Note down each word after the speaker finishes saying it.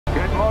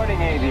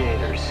morning,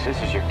 aviators.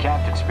 This is your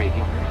captain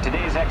speaking.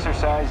 Today's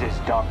exercise is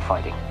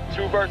dogfighting.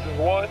 2 versus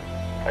 1?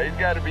 He's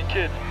gotta be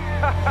kidding.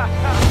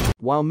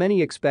 While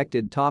many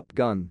expected Top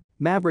Gun,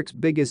 Maverick's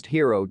biggest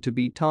hero to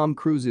be Tom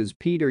Cruise's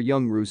Peter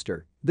Young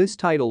Rooster, this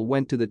title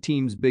went to the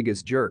team's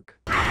biggest jerk.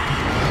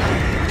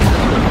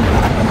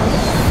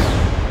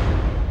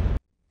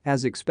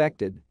 As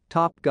expected,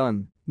 Top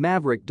Gun,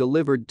 Maverick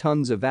delivered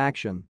tons of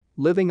action,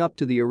 living up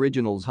to the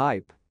original's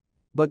hype.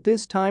 But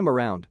this time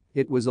around,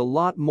 it was a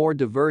lot more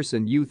diverse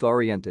and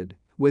youth-oriented,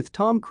 with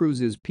Tom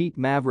Cruise's Pete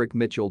Maverick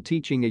Mitchell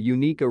teaching a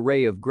unique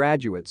array of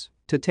graduates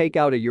to take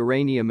out a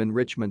uranium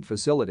enrichment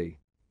facility.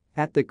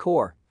 At the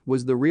core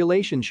was the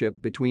relationship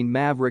between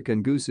Maverick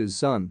and Goose's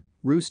son,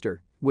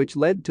 Rooster, which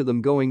led to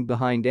them going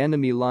behind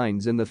enemy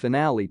lines in the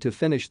finale to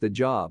finish the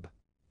job.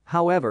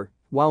 However,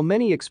 while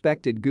many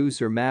expected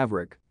Goose or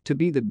Maverick to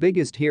be the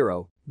biggest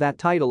hero, that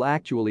title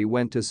actually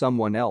went to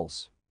someone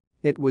else.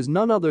 It was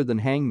none other than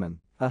Hangman,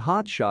 a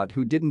hotshot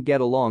who didn't get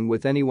along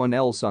with anyone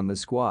else on the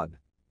squad.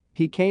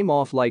 He came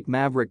off like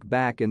Maverick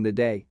back in the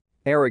day,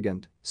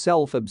 arrogant,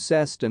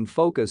 self-obsessed and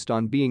focused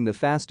on being the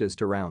fastest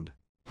around.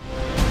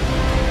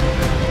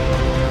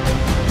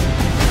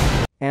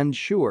 And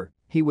sure,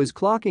 he was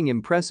clocking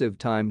impressive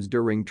times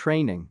during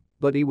training,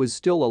 but he was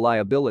still a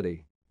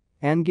liability.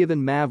 And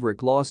given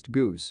Maverick lost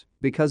Goose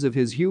because of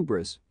his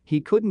hubris, he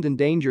couldn't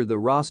endanger the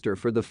roster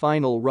for the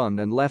final run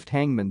and left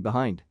Hangman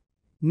behind.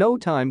 No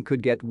time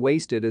could get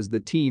wasted as the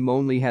team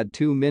only had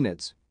 2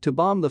 minutes to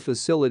bomb the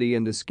facility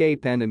and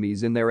escape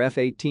enemies in their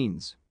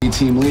F-18s.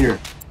 Team leader,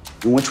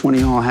 and which one of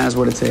y'all has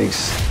what it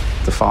takes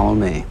to follow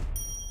me?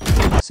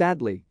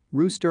 Sadly,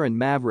 Rooster and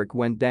Maverick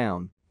went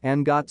down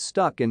and got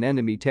stuck in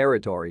enemy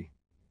territory.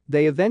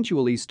 They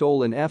eventually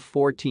stole an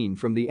F-14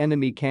 from the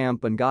enemy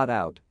camp and got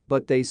out,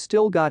 but they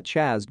still got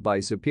chased by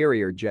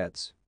superior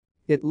jets.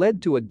 It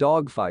led to a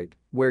dogfight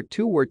where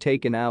 2 were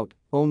taken out,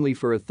 only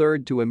for a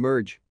third to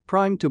emerge,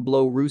 primed to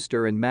blow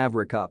Rooster and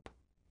Maverick up.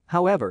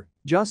 However,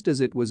 just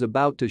as it was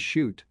about to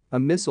shoot, a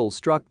missile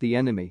struck the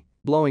enemy,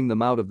 blowing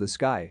them out of the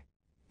sky.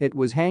 It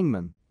was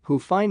Hangman who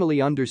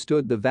finally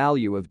understood the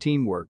value of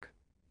teamwork.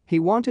 He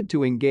wanted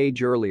to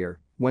engage earlier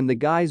when the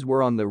guys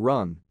were on the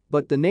run,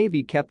 but the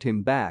Navy kept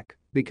him back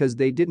because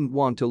they didn't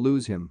want to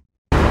lose him.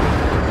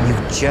 You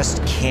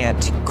just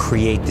can't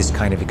create this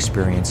kind of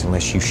experience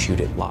unless you shoot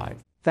it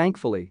live.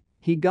 Thankfully,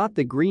 he got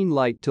the green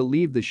light to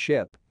leave the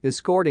ship,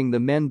 escorting the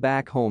men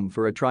back home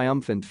for a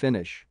triumphant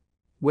finish.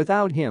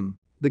 Without him,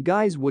 the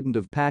guys wouldn't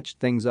have patched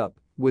things up,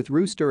 with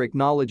Rooster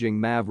acknowledging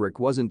Maverick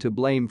wasn't to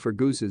blame for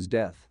Goose's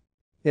death.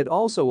 It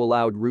also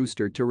allowed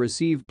Rooster to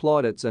receive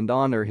plaudits and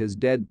honor his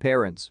dead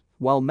parents,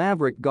 while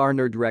Maverick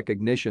garnered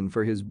recognition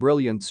for his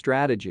brilliant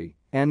strategy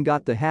and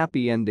got the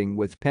happy ending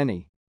with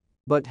Penny.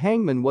 But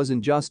Hangman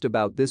wasn't just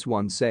about this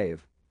one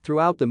save.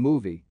 Throughout the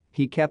movie,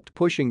 he kept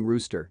pushing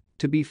Rooster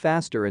to be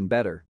faster and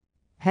better.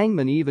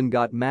 Hangman even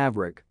got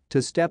Maverick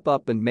to step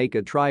up and make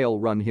a trial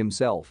run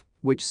himself,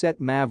 which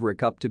set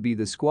Maverick up to be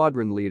the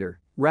squadron leader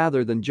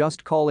rather than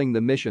just calling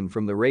the mission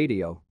from the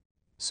radio.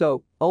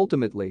 So,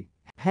 ultimately,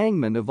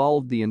 Hangman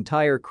evolved the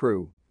entire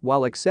crew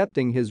while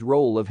accepting his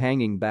role of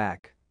hanging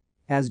back.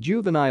 As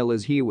juvenile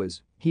as he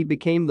was, he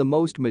became the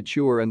most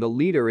mature and a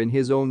leader in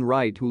his own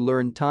right who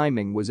learned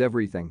timing was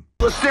everything.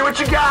 Let's see what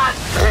you got!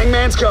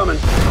 Hangman's coming!